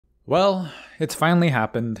Well, it's finally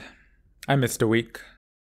happened. I missed a week.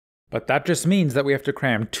 But that just means that we have to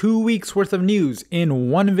cram 2 weeks worth of news in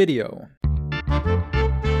one video.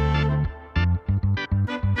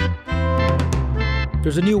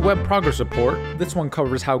 There's a new web progress report. This one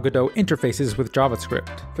covers how Godot interfaces with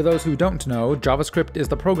JavaScript. For those who don't know, JavaScript is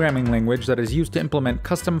the programming language that is used to implement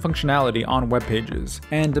custom functionality on web pages.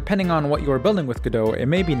 And depending on what you are building with Godot, it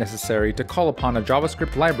may be necessary to call upon a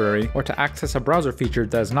JavaScript library or to access a browser feature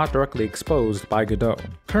that is not directly exposed by Godot.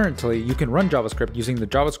 Currently, you can run JavaScript using the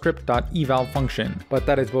javascript.eval function, but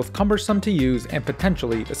that is both cumbersome to use and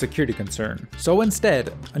potentially a security concern. So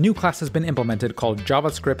instead, a new class has been implemented called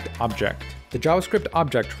JavaScript Object. The JavaScript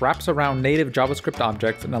object wraps around native JavaScript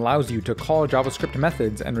objects and allows you to call JavaScript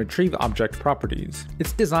methods and retrieve object properties.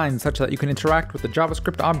 It's designed such that you can interact with the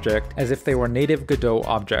JavaScript object as if they were native Godot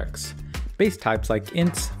objects. Base types like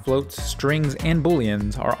ints, floats, strings, and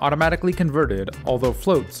booleans are automatically converted, although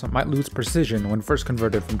floats might lose precision when first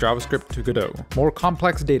converted from JavaScript to Godot. More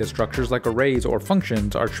complex data structures like arrays or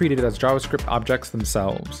functions are treated as JavaScript objects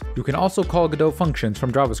themselves. You can also call Godot functions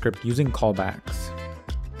from JavaScript using callbacks.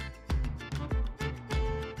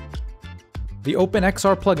 The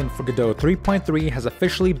OpenXR plugin for Godot 3.3 has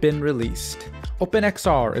officially been released.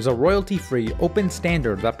 OpenXR is a royalty-free open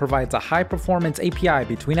standard that provides a high-performance API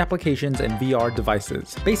between applications and VR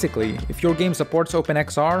devices. Basically, if your game supports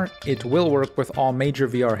OpenXR, it will work with all major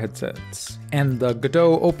VR headsets. And the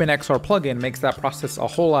Godot OpenXR plugin makes that process a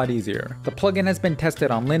whole lot easier. The plugin has been tested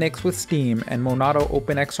on Linux with Steam and Monado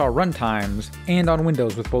OpenXR runtimes, and on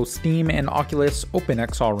Windows with both Steam and Oculus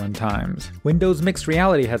OpenXR runtimes. Windows mixed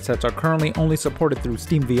reality headsets are currently only supported through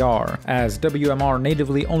Steam VR, as WMR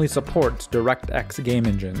natively only supports DirectX game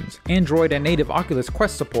engines. Android and native Oculus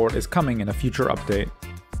Quest support is coming in a future update.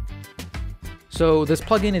 So this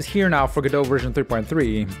plugin is here now for Godot version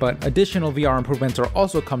 3.3, but additional VR improvements are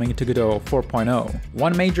also coming to Godot 4.0.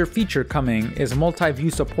 One major feature coming is multi-view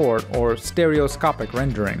support or stereoscopic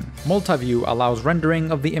rendering. Multi-view allows rendering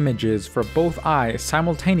of the images for both eyes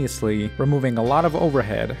simultaneously, removing a lot of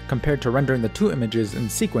overhead compared to rendering the two images in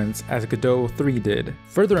sequence as Godot 3 did.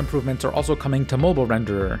 Further improvements are also coming to mobile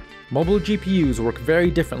renderer. Mobile GPUs work very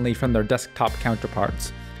differently from their desktop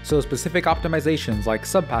counterparts, so specific optimizations like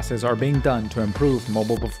subpasses are being done to improve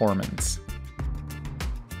mobile performance.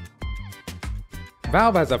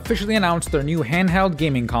 Valve has officially announced their new handheld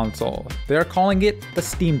gaming console. They're calling it the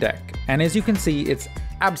Steam Deck, and as you can see, it's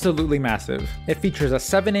absolutely massive. It features a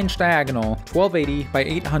 7-inch diagonal 1280 by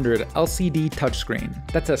 800 LCD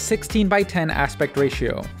touchscreen. That's a 16 by 10 aspect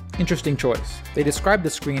ratio. Interesting choice. They describe the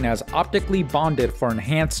screen as optically bonded for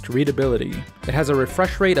enhanced readability. It has a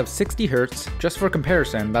refresh rate of 60 Hz. Just for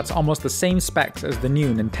comparison, that's almost the same specs as the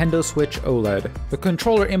new Nintendo Switch OLED. The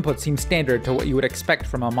controller input seems standard to what you would expect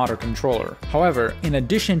from a modern controller. However, in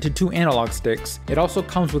addition to 2 analog sticks, it also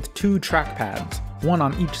comes with 2 trackpads, one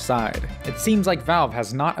on each side. It seems like Valve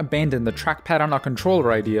has not abandoned the trackpad on a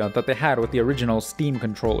controller idea that they had with the original Steam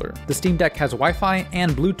controller. The Steam Deck has Wi-Fi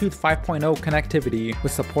and Bluetooth 5.0 connectivity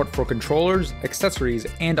with support for controllers, accessories,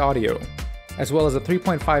 and audio, as well as a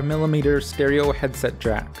 3.5mm stereo headset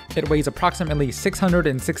jack. It weighs approximately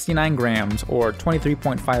 669 grams or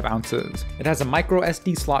 23.5 ounces. It has a micro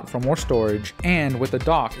SD slot for more storage, and with a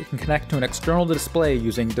dock, it can connect to an external display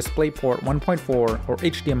using DisplayPort 1.4 or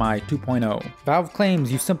HDMI 2.0. Valve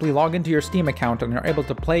claims you simply log into your Steam account and are able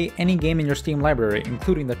to play any game in your Steam library,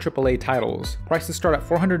 including the AAA titles. Prices start at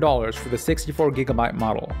 $400 for the 64GB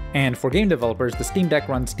model. And for game developers, the Steam Deck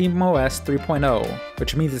runs SteamOS 3.0,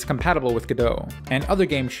 which means it's compatible with Godot, and other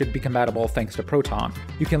games should be compatible thanks to Proton.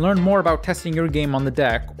 You can learn more about testing your game on the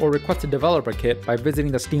deck or request a developer kit by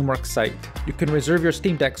visiting the Steamworks site. You can reserve your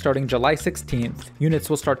Steam Deck starting July 16th. Units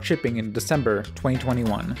will start shipping in December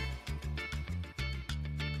 2021.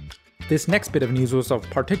 This next bit of news was of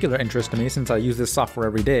particular interest to me since I use this software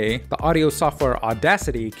every day. The audio software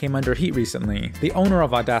Audacity came under heat recently. The owner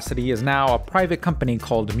of Audacity is now a private company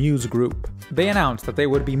called Muse Group. They announced that they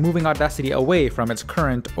would be moving Audacity away from its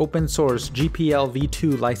current open source GPL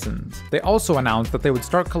v2 license. They also announced that they would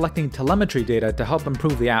start collecting telemetry data to help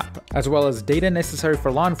improve the app, as well as data necessary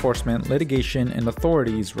for law enforcement, litigation, and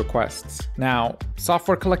authorities' requests. Now,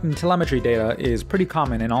 software collecting telemetry data is pretty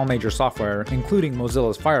common in all major software, including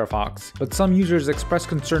Mozilla's Firefox, but some users expressed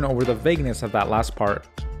concern over the vagueness of that last part.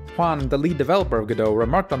 Juan, the lead developer of Godot,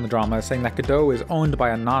 remarked on the drama, saying that Godot is owned by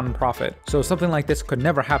a non-profit, so something like this could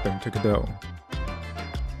never happen to Godot.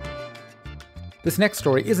 This next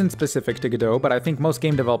story isn't specific to Godot, but I think most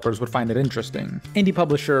game developers would find it interesting. Indie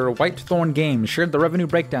publisher Whitethorn Games shared the revenue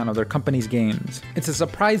breakdown of their company's games. It's a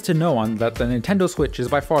surprise to no one that the Nintendo Switch is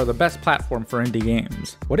by far the best platform for indie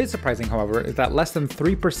games. What is surprising, however, is that less than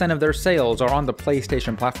 3% of their sales are on the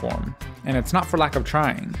PlayStation platform. And it's not for lack of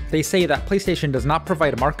trying. They say that PlayStation does not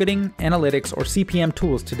provide marketing, analytics, or CPM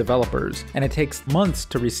tools to developers, and it takes months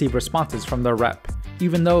to receive responses from their rep,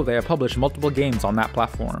 even though they have published multiple games on that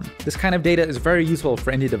platform. This kind of data is very useful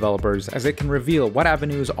for indie developers, as it can reveal what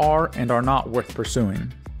avenues are and are not worth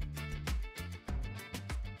pursuing.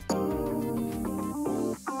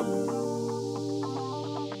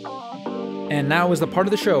 And now is the part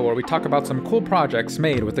of the show where we talk about some cool projects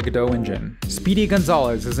made with the Godot engine. Speedy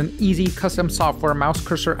Gonzales is an easy custom software mouse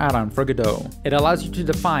cursor add-on for Godot. It allows you to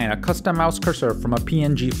define a custom mouse cursor from a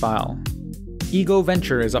PNG file. Ego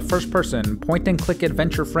Venture is a first-person, point-and-click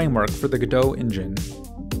adventure framework for the Godot engine.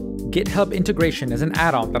 GitHub Integration is an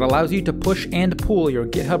add-on that allows you to push and pull your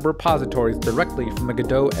GitHub repositories directly from the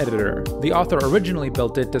Godot editor. The author originally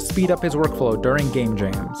built it to speed up his workflow during game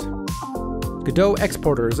jams. Godot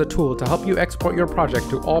Exporter is a tool to help you export your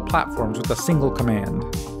project to all platforms with a single command.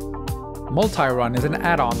 Multirun is an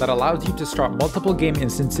add-on that allows you to start multiple game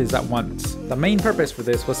instances at once. The main purpose for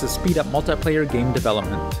this was to speed up multiplayer game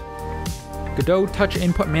development. Godot Touch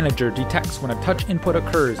Input Manager detects when a touch input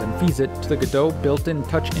occurs and feeds it to the Godot built-in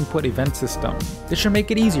touch input event system. This should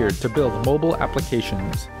make it easier to build mobile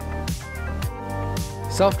applications.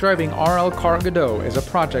 SelfDrivingRLCarGodot is a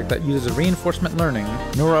project that uses reinforcement learning,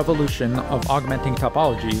 neuroevolution of augmenting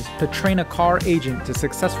topologies, to train a car agent to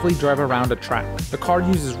successfully drive around a track. The car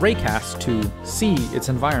uses raycast to see its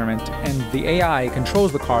environment, and the AI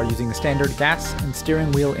controls the car using standard gas and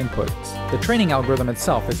steering wheel inputs. The training algorithm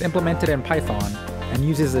itself is implemented in Python and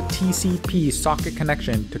uses a TCP socket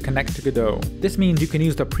connection to connect to Godot. This means you can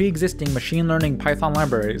use the pre-existing machine learning Python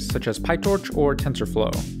libraries such as PyTorch or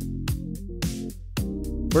TensorFlow.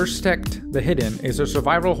 Versteckt: The Hidden is a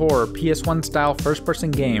survival horror PS1-style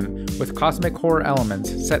first-person game with cosmic horror elements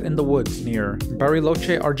set in the woods near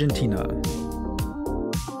Bariloche, Argentina.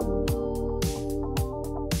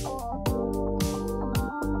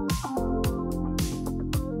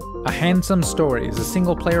 A Handsome Story is a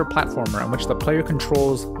single-player platformer in which the player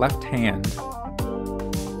controls left hand.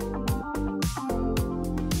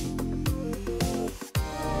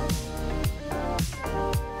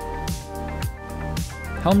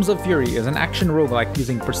 Helms of Fury is an action roguelike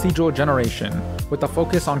using procedural generation, with a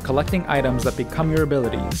focus on collecting items that become your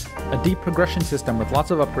abilities, a deep progression system with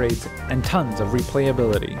lots of upgrades, and tons of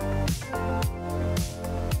replayability.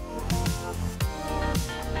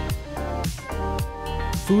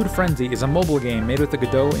 Food Frenzy is a mobile game made with the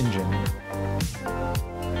Godot engine.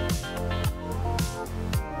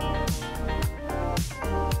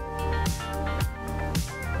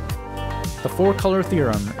 The Four-Color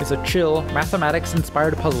Theorem is a chill,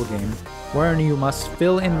 mathematics-inspired puzzle game wherein you must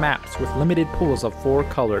fill in maps with limited pools of 4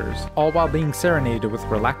 colors, all while being serenaded with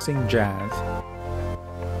relaxing jazz.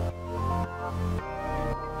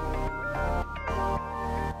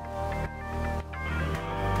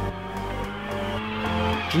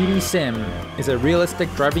 GDSim is a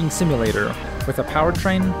realistic driving simulator with a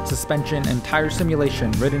powertrain, suspension, and tire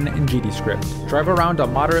simulation written in GDScript. Drive around a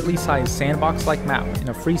moderately sized sandbox-like map in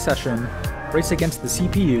a free session, race against the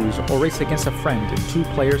CPUs, or race against a friend in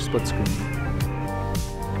 2-player split screen.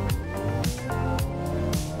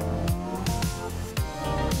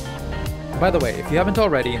 By the way, if you haven't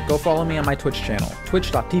already, go follow me on my Twitch channel,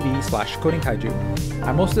 twitch.tv/codingkaiju.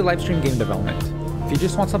 I mostly livestream game development. If you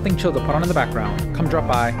just want something chill to put on in the background, come drop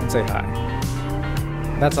by and say hi.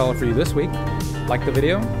 That's all for you this week. Like the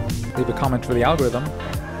video, leave a comment for the algorithm.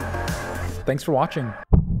 Thanks for watching.